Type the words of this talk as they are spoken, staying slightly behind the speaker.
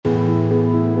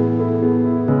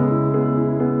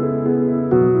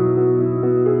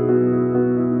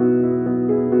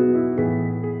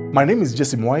My name is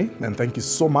Mwai, and thank you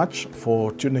so much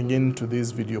for tuning in to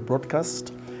this video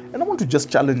broadcast. And I want to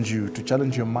just challenge you, to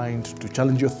challenge your mind, to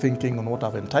challenge your thinking on what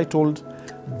I've entitled,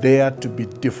 Dare to be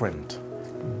Different.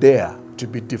 Dare to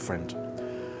be different.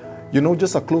 You know,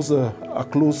 just a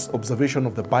close observation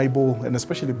of the Bible, and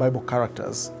especially Bible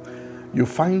characters, you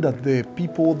find that the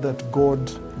people that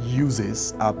God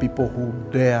uses are people who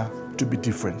dare to be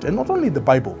different. And not only the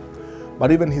Bible, but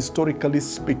even historically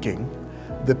speaking,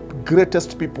 the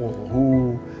greatest people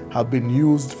who have been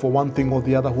used for one thing or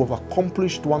the other, who have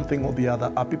accomplished one thing or the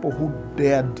other, are people who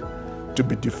dared to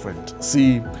be different.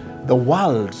 See, the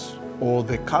world or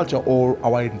the culture or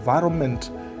our environment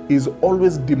is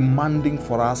always demanding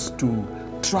for us to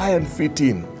try and fit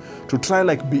in, to try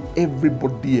like be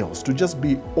everybody else, to just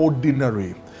be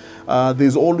ordinary.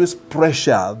 There's always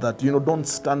pressure that, don't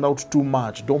stand out too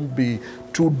much, don't be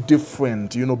too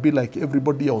different, be like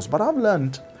everybody else. But I've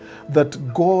learned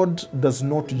that God does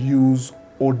not use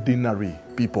ordinary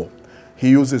people. He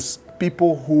uses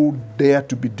people who dare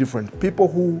to be different, people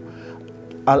who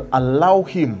allow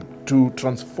Him to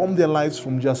transform their lives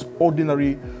from just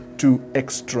ordinary to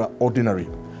extraordinary.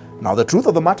 Now, the truth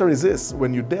of the matter is this: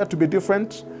 when you dare to be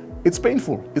different, it's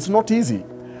painful. It's not easy.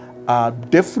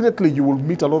 Definitely, you will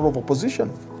meet a lot of opposition.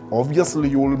 Obviously,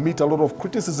 you will meet a lot of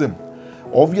criticism.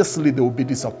 Obviously, there will be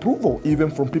disapproval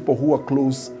even from people who are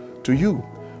close to you.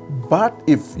 But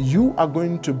if you are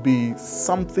going to be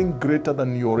something greater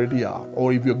than you already are,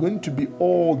 or if you're going to be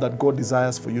all that God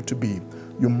desires for you to be,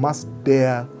 you must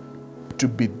dare to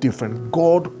be different.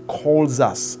 God calls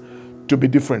us to be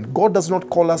different. God does not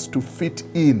call us to fit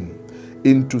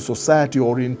into society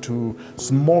or into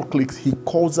small cliques. He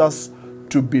calls us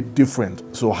to be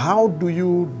different. So how do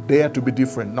you dare to be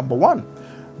different? Number one,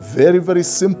 very, very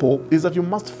simple, is that you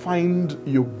must find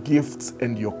your gifts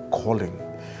and your calling.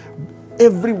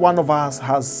 Every one of us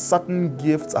has certain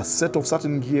gifts, a set of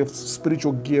certain gifts,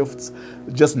 spiritual gifts,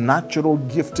 just natural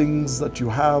giftings that you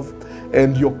have,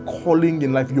 and your calling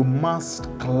in life. You must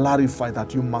clarify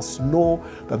that. You must know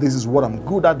that this is what I'm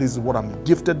good at, this is what I'm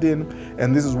gifted in,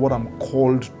 and this is what I'm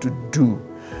called to do.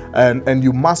 And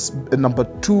you must, number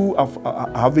two,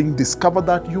 having discovered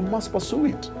that, you must pursue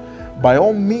it. By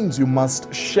all means, you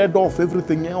must shed off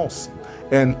everything else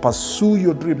and pursue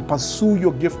your dream, pursue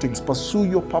your giftings, pursue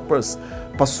your purpose,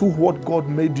 pursue what God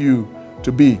made you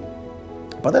to be.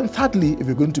 But then thirdly, if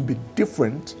you're going to be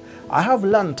different, I have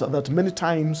learned that many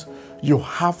times you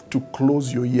have to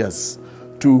close your ears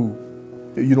to,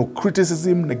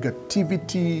 criticism,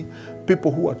 negativity,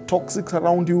 people who are toxic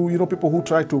around you, people who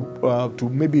try to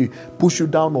maybe push you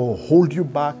down or hold you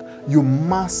back. You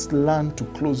must learn to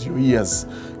close your ears.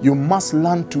 You must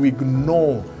learn to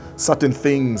ignore certain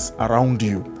things around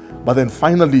you. But then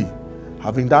finally,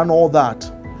 having done all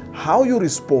that, how you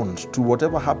respond to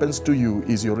whatever happens to you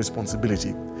is your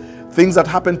responsibility. Things that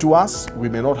happen to us, we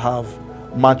may not have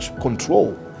much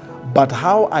control, but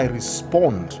how I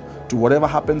respond to whatever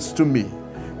happens to me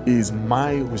is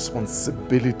my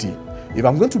responsibility. If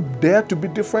I'm going to dare to be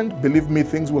different, believe me,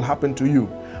 things will happen to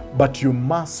you. But you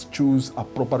must choose a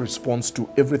proper response to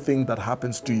everything that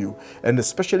happens to you. And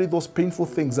especially those painful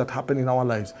things that happen in our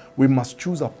lives, we must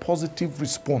choose a positive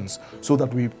response so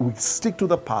that we stick to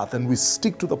the path and we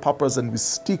stick to the purpose and we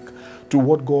stick to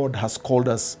what God has called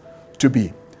us to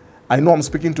be. I know I'm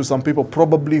speaking to some people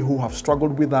probably who have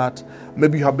struggled with that.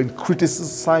 Maybe you have been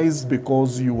criticized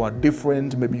because you are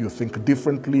different. Maybe you think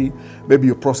differently. Maybe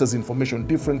you process information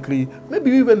differently. Maybe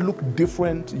you even look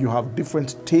different. You have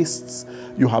different tastes.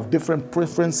 You have different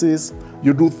preferences.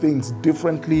 You do things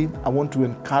differently. I want to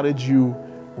encourage you,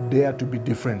 dare to be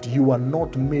different. You are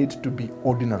not made to be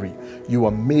ordinary. You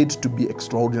are made to be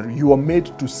extraordinary. You are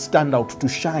made to stand out, to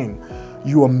shine.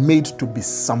 You are made to be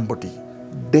somebody.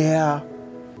 Dare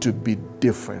to be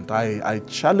different. I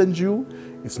challenge you.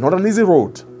 It's not an easy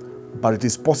road, but it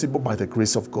is possible by the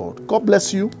grace of God. God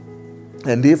bless you.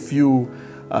 And if you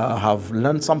have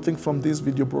learned something from this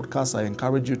video broadcast, I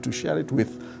encourage you to share it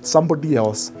with somebody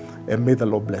else, and may the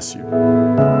Lord bless you.